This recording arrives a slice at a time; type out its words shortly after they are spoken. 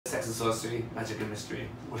Sex and Sorcery, Magic and Mystery,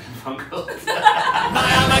 William Von Ghould.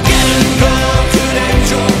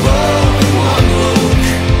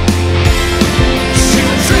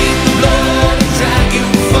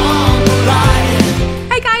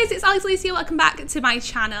 Hey guys, it's Alicia, welcome back to my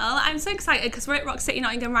channel. I'm so excited because we're at Rock City,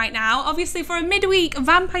 Nottingham right now, obviously for a midweek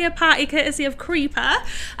vampire party courtesy of Creeper.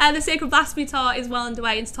 The Sacred Blasphemy Tour is well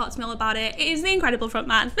underway, and to talk to me all about it is the incredible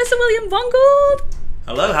frontman, Mr. William Von Ghould.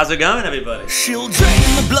 Hello, how's it going, everybody? She'll drain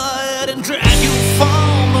the blood and drag you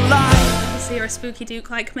from the line. So you're a spooky duke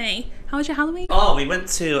like me. How was your Halloween? Oh, we went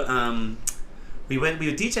to we were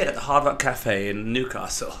DJed at the Hard Rock Cafe in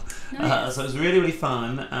Newcastle. Nice. So it was really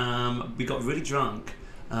fun. We got really drunk.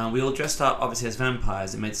 We all dressed up, obviously, as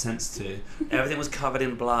vampires. It made sense to. Everything was covered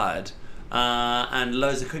in blood, and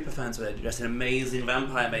loads of Creeper fans were dressed in amazing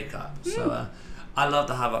vampire makeup. So I love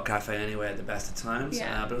the Hard Rock Cafe anyway at the best of times.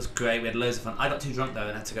 Yeah. But it was great. We had loads of fun. I got too drunk though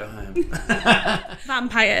and had to go home.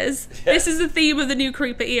 Vampires. Yeah. This is the theme of the new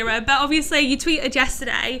Creeper era, but obviously you tweeted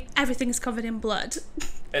yesterday, everything's covered in blood.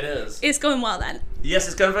 It is. It's going well then. Yes,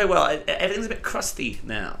 it's going very well. Everything's a bit crusty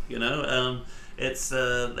now, you know. It's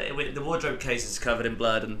the wardrobe case is covered in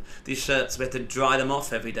blood, and these shirts we have to dry them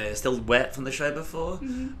off every day. They're still wet from the show before,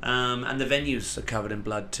 and the venues are covered in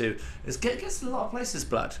blood too. It gets a lot of places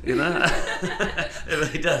blood, you know. It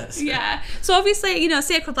really does. Yeah. So obviously, you know,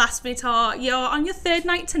 Sacred Blasphemy Tour, you're on your third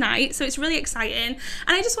night tonight, so it's really exciting. And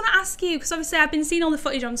I just want to ask you, because obviously I've been seeing all the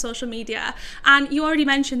footage on social media, and you already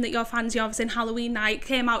mentioned that your fans, you obviously in Halloween night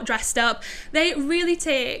came out dressed up. They really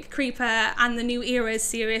take Creeper and the new eras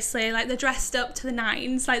seriously. Like, they're dressed up to the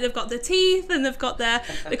nines. Like, they've got the teeth and they've got the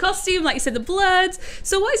costume, like you said, the blood.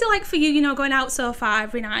 So what is it like for you, you know, going out so far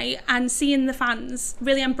every night and seeing the fans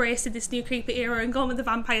really embracing this new Creeper era and going with the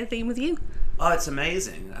vampire theme with you? Oh, it's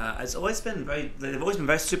amazing. They've always been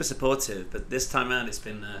very super supportive, but this time around it's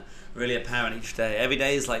been really apparent each day. Every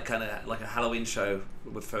day is like kind of like a Halloween show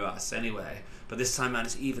for us anyway, but this time around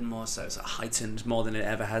it's even more so. It's heightened more than it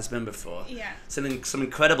ever has been before. Yeah. Some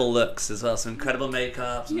incredible looks as well, some incredible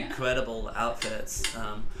makeup, some incredible outfits.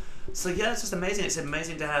 So yeah, it's just amazing. It's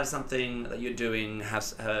amazing to have something that you're doing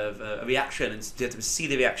have a reaction, and to see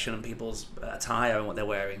the reaction on people's attire and what they're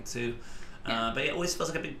wearing too. But it always feels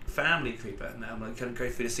like a big family Creeper now. I'm like kind of go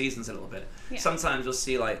through the seasons a little bit. Yeah. Sometimes you'll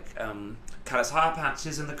see like Callous Heart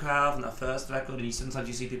Patches in the crowd from that first record, and sometimes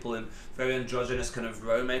you see people in very androgynous kind of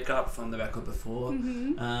row makeup from the record before.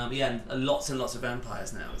 Yeah, and lots and lots of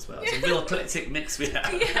vampires now as well. It's a real eclectic mix we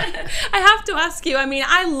have. Yeah. I have to ask you, I mean,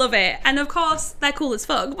 I love it, and of course they're cool as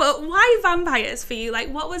fuck, but why vampires for you? Like,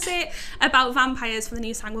 what was it about vampires for the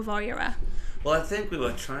new Sanguivore era? Well, I think we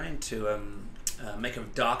were trying to make a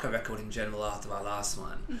darker record in general after our last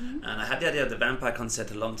one, and I had the idea of the vampire concept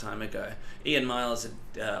a long time ago. Ian Miles,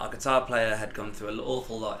 our guitar player, had gone through an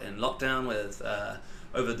awful lot in lockdown with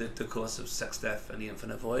over the course of Sex, Death and the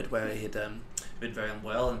Infinite Void, where he had been very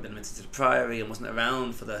unwell and been admitted to the Priory and wasn't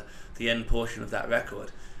around for the end portion of that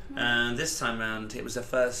record. And this time round, it was the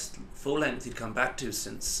first full length he'd come back to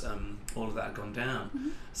since all of that had gone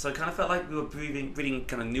down. So I kind of felt like we were breathing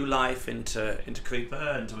kind of new life into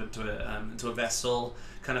Creeper, into a vessel.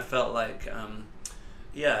 Kind of felt like,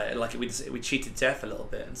 like we cheated death a little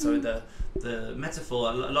bit. And so the metaphor,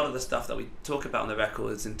 a lot of the stuff that we talk about on the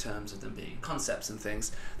records in terms of them being concepts and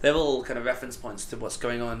things, they're all kind of reference points to what's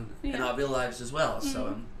going on in our real lives as well.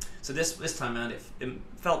 So this time around, it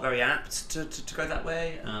felt very apt to go that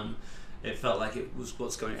way. It felt like it was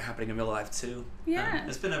what's happening in real life too. Yeah.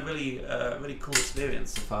 It's been a really cool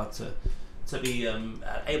experience so far to be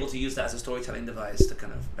able to use that as a storytelling device to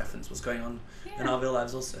kind of reference what's going on in our real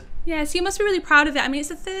lives also. Yeah, so you must be really proud of it. I mean, it's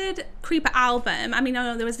the third Creeper album. I mean, I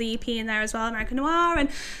know there was the EP in there as well, American Noir, and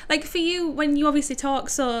like for you, when you obviously talk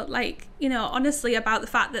so like, you know, honestly about the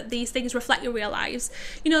fact that these things reflect your real lives,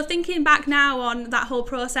 you know, thinking back now on that whole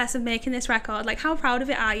process of making this record, like how proud of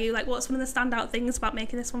it are you? Like, what's one of the standout things about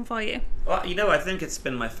making this one for you? Well, you know, I think it's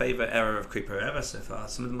been my favourite era of Creeper ever so far.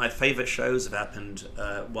 Some of my favourite shows have happened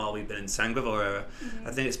while we've been in Sanguivore era.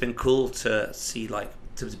 I think it's been cool to see, like,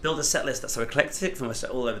 to build a set list that's so eclectic from us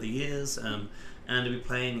all over the years, and to be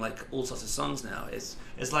playing like all sorts of songs now. It's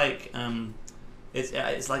like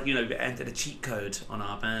it's like, you know, we entered a cheat code on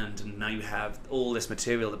our band, and now you have all this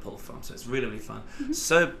material to pull from. So it's really fun.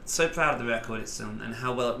 So proud of the record. It's and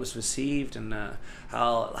how well it was received, and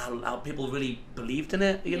how people really believed in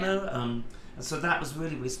it. You know, and so that was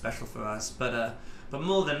really special for us. But but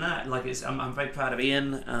more than that, like I'm very proud of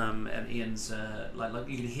Ian, and Ian's like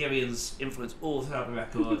you can hear Ian's influence all throughout the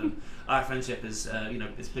record, and our friendship is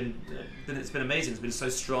it's been amazing. It's been so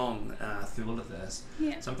strong through all of this.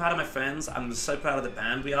 Yeah. So I'm proud of my friends. I'm so proud of the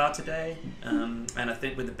band we are today, and I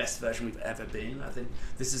think we're the best version we've ever been. I think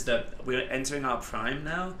we're entering our prime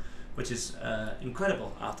now, which is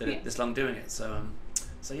incredible after this long doing it. So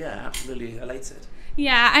yeah, absolutely elated.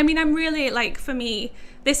 Yeah, I mean, I'm really, like, for me,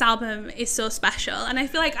 this album is so special, and I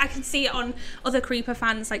feel like I can see it on other Creeper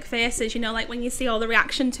fans, like, faces, like, when you see all the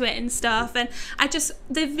reaction to it and stuff, and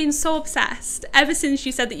they've been so obsessed ever since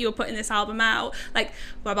you said that you were putting this album out. Like,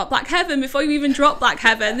 what about Black Heaven? Before you even dropped Black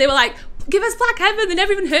Heaven, they were like, give us Black Heaven. They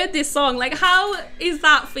never even heard this song. Like, how is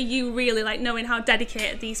that for you, really, like, knowing how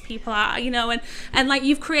dedicated these people are, and like,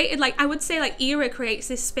 you've created, like, I would say, like, Era creates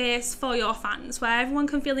this space for your fans where everyone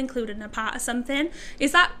can feel included and a part of something.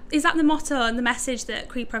 Is that the motto and the message that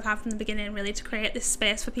Creeper have had from the beginning, really, to create this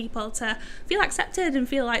space for people to feel accepted and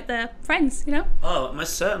feel like they're friends, Oh,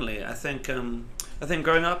 most certainly. I think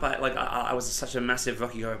growing up, I was such a massive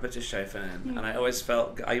Rocky Horror Picture Show fan, and I always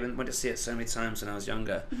felt I even went to see it so many times when I was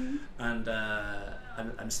younger, and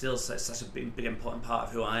I'm still such a big important part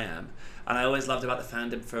of who I am. And I always loved about the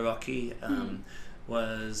fandom for Rocky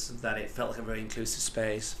was that it felt like a very inclusive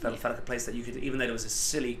space, felt like a place that you could, even though there was a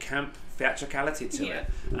silly camp theatricality to it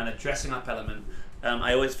and a dressing up element.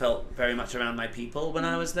 I always felt very much around my people when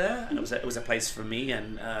I was there, and it was a place for me,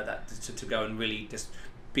 and that to go and really just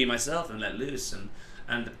be myself and let loose,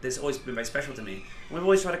 and it's always been very special to me. And we've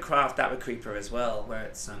always tried to craft that with Creeper as well, where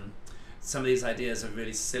it's some of these ideas are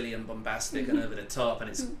really silly and bombastic and over the top, and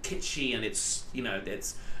it's kitschy, and it's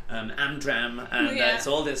it's Amdram, and it's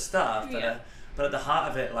all this stuff, but at the heart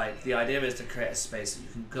of it, like, the idea is to create a space that you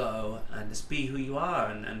can go and just be who you are,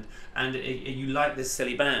 and you like this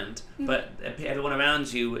silly band, but everyone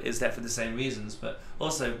around you is there for the same reasons, but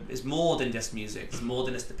also it's more than just music, it's more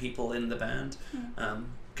than just the people in the band.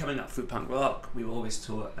 Coming up through punk rock, we were always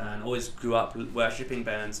taught and always grew up worshipping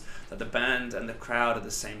bands that the band and the crowd are the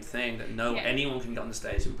same thing, that anyone can get on the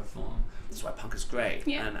stage and perform. That's why punk is great,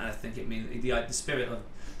 and I think it means the spirit of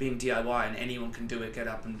being DIY, and anyone can do it, get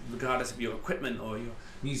up, and regardless of your equipment or your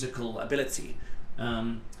musical ability.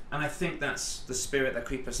 And I think that's the spirit that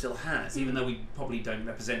Creeper still has, even though we probably don't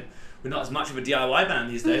represent. We're not as much of a DIY band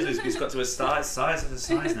these days. It's got to a size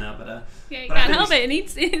now, but you can't help it. It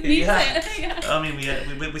needs it. Yeah. I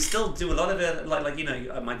mean, we still do a lot of it. Like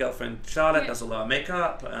my girlfriend Charlotte does a lot of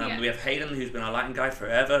makeup. We have Hayden, who's been our lighting guy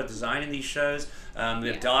forever, designing these shows. We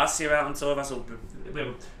have Darcy around on tour of us. We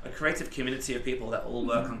have a creative community of people that all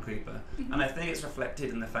work on Creeper, and I think it's reflected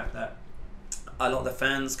in the fact that a lot of the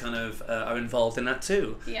fans kind of are involved in that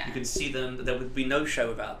too. You can see them. There would be no show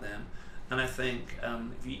without them. And I think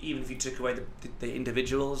even if you took away the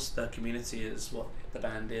individuals, the community is what the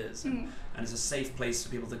band is, and it's a safe place for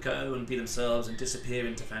people to go and be themselves and disappear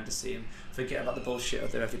into fantasy and forget about the bullshit of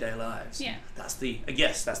their everyday lives. That's the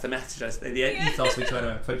message. That's the ethos we try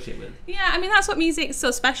to approach it with. Yeah, I mean, that's what music's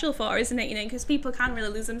so special for, isn't it? Because people can really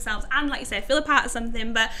lose themselves and, like you say, feel a part of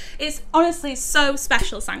something. But it's honestly so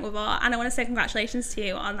special, Sanguivore, and I want to say congratulations to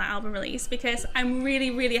you on that album release, because I'm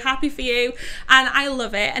really, really happy for you, and I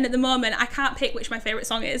love it. And at the moment, I can't pick which my favourite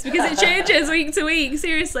song is, because it changes week to week,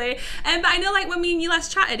 seriously. But I know, like, when me and you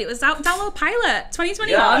last chatted, it was Download Pilot 2021.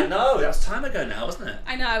 Yeah, I know. That was time ago now, wasn't it?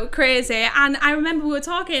 I know, crazy. And I remember we were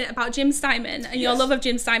talking about Jim Steinman and your love of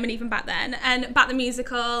Jim Steinman even back then, and about the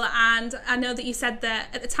musical, and I know that you said that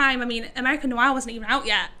at the time, I mean, American Noir wasn't even out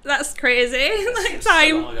yet. That's crazy. Like, time,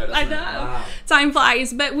 so long ago, I know. Wow. Time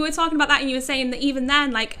flies. But we were talking about that, and you were saying that even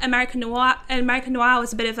then, like, American Noir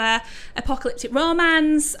was a bit of a apocalyptic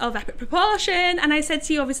romance of epic proportion, and I said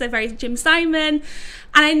to you, obviously, very Jim Steinman,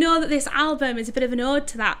 and I know that this album is a bit of an ode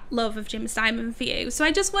to that love of Jim Steinman for you. So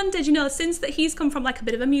I just wondered, since that he's come from, like, a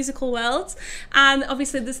bit of a musical world, and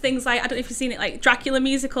obviously there's things like, I don't know if you've seen it, like Dracula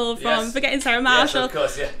musical from Forgetting Sarah Marshall. Yes, of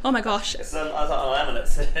course, yeah. Oh my gosh. It's on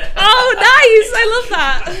laminates. Oh, nice! I love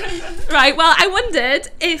that. Right, well, I wondered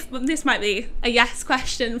if, this might be a yes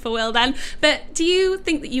question for Will then, but do you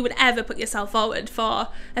think that you would ever put yourself forward for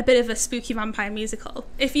a bit of a spooky vampire musical?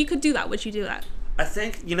 If you could do that, would you do that? I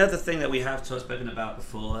think, the thing that we have spoken about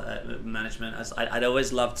before, management, I'd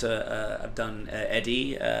always loved to have done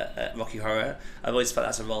Eddie at Rocky Horror. I've always felt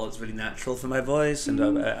that's a role that's really natural for my voice and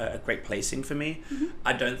a great placing for me.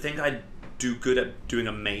 I don't think I'd do good at doing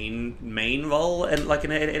a main role in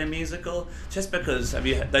a musical, just because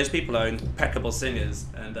those people are impeccable singers,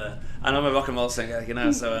 and I'm a rock and roll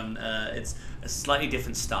singer, so it's a slightly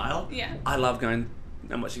different style. Yeah. I love going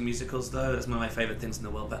watching musicals though. It's one of my favourite things in the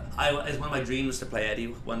world. But it's one of my dreams to play Eddie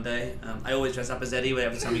one day. I always dress up as Eddie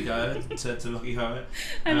every time we go to Rocky Horror.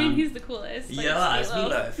 I mean, he's the coolest. Like, yeah, it's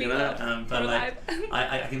Loaf, you know. Loaf. But like,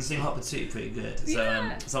 I can sing Hot Pursuit pretty good.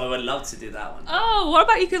 So so I would love to do that one. Oh, what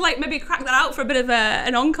about you could like maybe crack that out for a bit of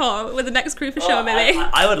an encore with the next Creeper show, maybe?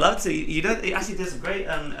 I would love to. You know, actually, there's a great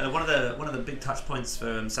one of the big touch points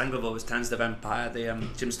for Sanguivore was Terence the Vampire, the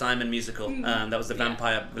Jim Steinman musical. That was the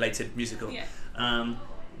vampire-related musical. Yeah.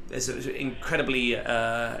 It's incredibly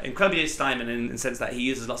Steinman in the sense that he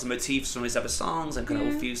uses lots of motifs from his other songs and kind of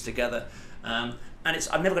all fused together. And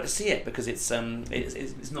I've never got to see it because it's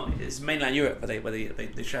mainland Europe where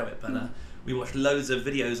they show it, but we watched loads of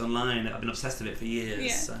videos online. I've been obsessed with it for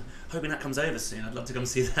years. Hoping that comes over soon. I'd love to come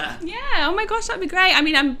see that. Yeah, oh my gosh, that'd be great. I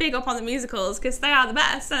mean, I'm big up on the musicals because they are the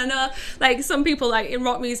best. And I know, like, some people like in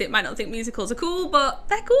rock music might not think musicals are cool, but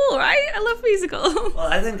they're cool, right? I love musicals. Well,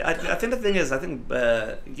 I think the thing is,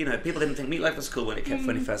 you know, people didn't think Meat Loaf was cool when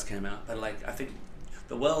it first came out, but like I think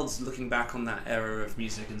the world's looking back on that era of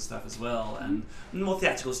music and stuff as well, and more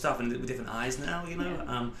theatrical stuff and with different eyes now. You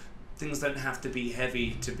know. Things don't have to be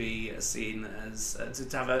heavy to be seen as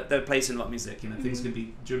to have their place in rock music. You know, things can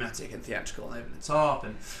be dramatic and theatrical and over the top,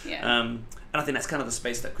 and I think that's kind of the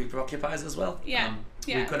space that Creeper occupies as well. We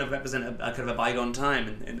kind of represent a kind of a bygone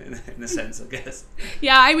time in a sense, I guess.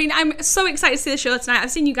 Yeah, I mean, I'm so excited to see the show tonight. I've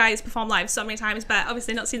seen you guys perform live so many times, but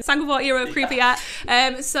obviously not seen the Sanguivore era of Creeper yet.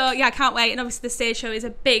 So yeah, I can't wait. And obviously the stage show is a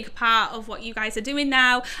big part of what you guys are doing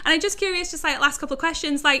now. And I'm just curious, just like last couple of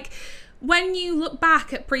questions, like, when you look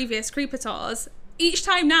back at previous Creeper tours, each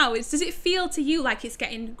time now, does it feel to you like it's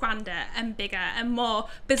getting grander and bigger and more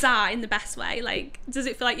bizarre in the best way? Like, does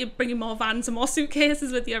it feel like you're bringing more vans and more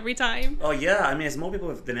suitcases with you every time? Oh yeah, I mean, there's more people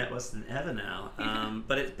have been at us than ever now.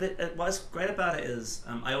 But what's great about it is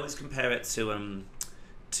I always compare it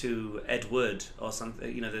to Ed Wood or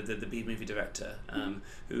something, you know, the B movie director,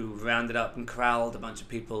 who rounded up and corralled a bunch of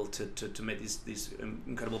people to make these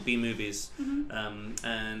incredible B movies,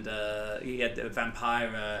 and he had a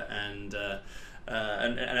vampire and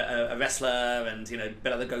a wrestler and, you know,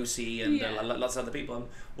 Bela Lugosi and lots of other people. And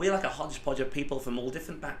we're like a hodgepodge of people from all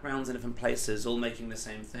different backgrounds and different places, all making the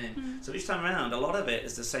same thing. So each time around, a lot of it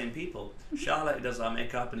is the same people. Charlotte, who does our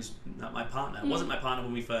makeup and is not my partner, wasn't my partner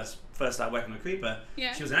when we first started working with Creeper.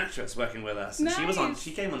 She was an actress working with us. And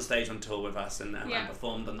she came on stage on tour with us and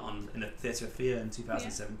performed in a Theatre of Fear in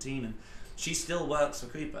 2017. And she still works for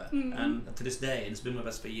Creeper to this day, and has been with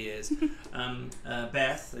us for years.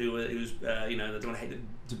 Beth, who's you know, I don't want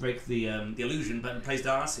to break the illusion, but plays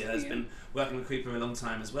Darcy, has been working with Creeper a long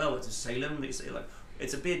time as well. It's Salem. It's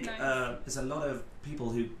a big. There's a lot of people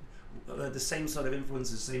who the same sort of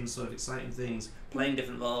influences, same sort of exciting things, playing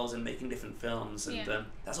different roles and making different films, and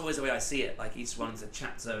that's always the way I see it. Like each one's a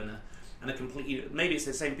chapter and a completely. Maybe it's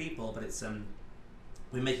the same people, but it's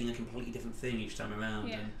we're making a completely different thing each time around.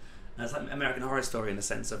 And it's like American Horror Story in the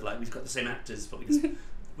sense of like we've got the same actors, but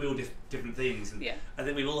we all different things. And I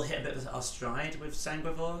think we've all hit a bit of our stride with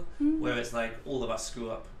Sanguivore, where it's like all of us screw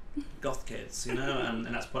up goth kids, you know, and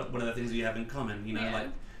that's one of the things we have in common, you know, like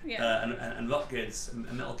and rock kids and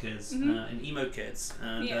metal kids and emo kids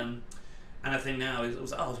and I think now it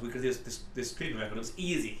was we could do this Creeper record. It was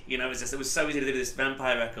easy, you know. It was so easy to do this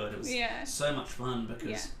vampire record. It was so much fun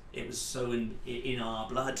because it was so in our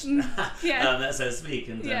blood, so to speak.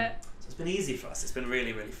 And so it's been easy for us. It's been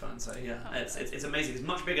really, really fun. So it's amazing. It's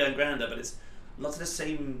much bigger and grander, but it's lots of the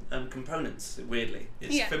same components. Weirdly,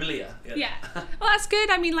 it's familiar. Well, that's good.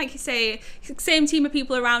 I mean, like you say, same team of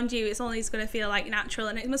people around you. It's always going to feel like natural,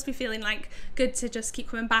 and it must be feeling like good to just keep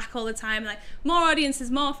coming back all the time. Like more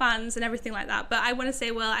audiences, more fans, and everything like that. But I want to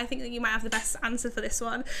say, well, I think that you might have the best answer for this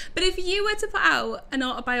one. But if you were to put out an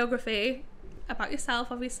autobiography about yourself,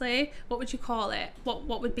 obviously, what would you call it?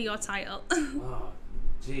 What would be your title? Oh,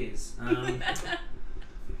 jeez.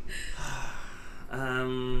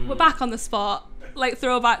 We're back on the spot, like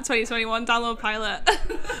throwback 2021 download pilot.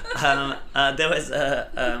 There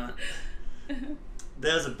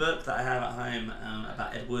was a book that I have at home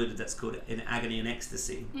about Ed Wood that's called In Agony and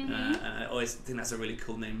Ecstasy, and I always think that's a really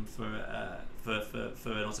cool name for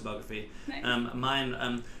an autobiography. Nice.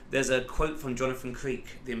 Mine, there's a quote from Jonathan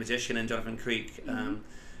Creek, the magician in Jonathan Creek.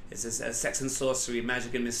 It says sex and sorcery,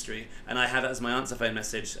 magic and mystery, and I have it as my answer phone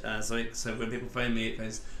message. So when people phone me, it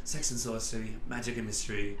goes sex and sorcery, magic and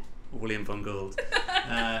mystery, William Von Ghould.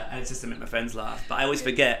 And it's just to make my friends laugh. But I always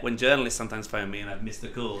forget when journalists sometimes phone me and I've missed the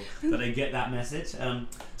call that I get that message.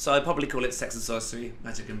 So I'd probably call it Sex and Sorcery,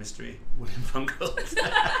 Magic and Mystery, William Von Ghould.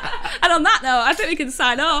 And on that note, I think we can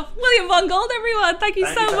sign off. William Von Ghould, everyone. Thank you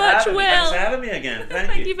so much, Will. Thanks for having me again.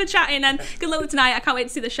 Thank you for chatting, and good luck with tonight. I can't wait to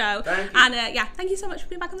see the show. Thank you. And yeah, thank you so much for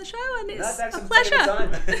being back on the show, and it's a Thank pleasure.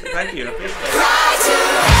 you. I appreciate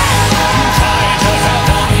it.